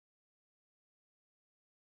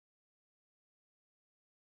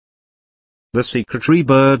The secretary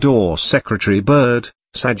bird or secretary bird,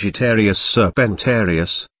 Sagittarius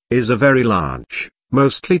serpentarius, is a very large,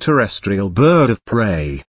 mostly terrestrial bird of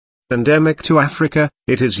prey. Endemic to Africa,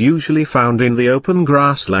 it is usually found in the open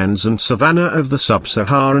grasslands and savanna of the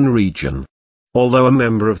sub-Saharan region. Although a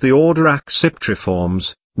member of the order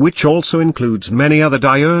Accipitriformes, which also includes many other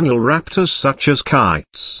diurnal raptors such as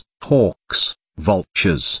kites, hawks,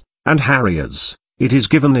 vultures, and harriers, it is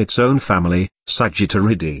given its own family,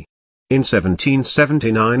 Sagittariidae. In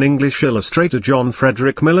 1779 English illustrator John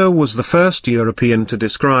Frederick Miller was the first European to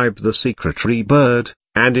describe the secretary bird,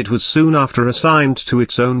 and it was soon after assigned to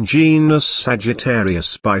its own genus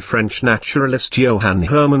Sagittarius by French naturalist Johann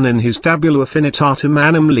Hermann in his Tabula Finitatum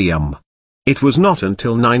Animalium. It was not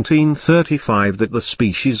until 1935 that the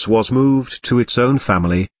species was moved to its own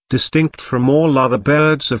family, distinct from all other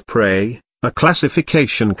birds of prey, a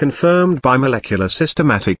classification confirmed by molecular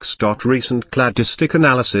systematics. Recent cladistic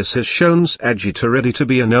analysis has shown Sagittariidae to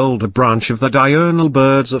be an older branch of the diurnal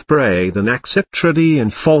birds of prey than Accipitridae and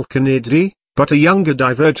Falconidae, but a younger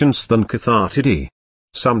divergence than Cathartidae.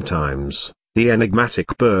 Sometimes, the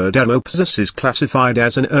enigmatic bird Colobuses is classified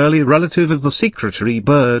as an early relative of the secretary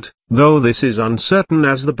bird, though this is uncertain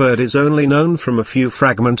as the bird is only known from a few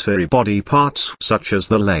fragmentary body parts such as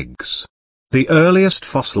the legs. The earliest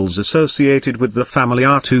fossils associated with the family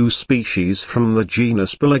are two species from the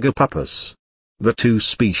genus Piliocolobus. The two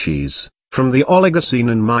species, from the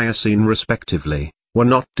Oligocene and Miocene respectively, were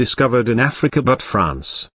not discovered in Africa but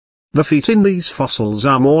France. The feet in these fossils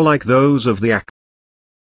are more like those of the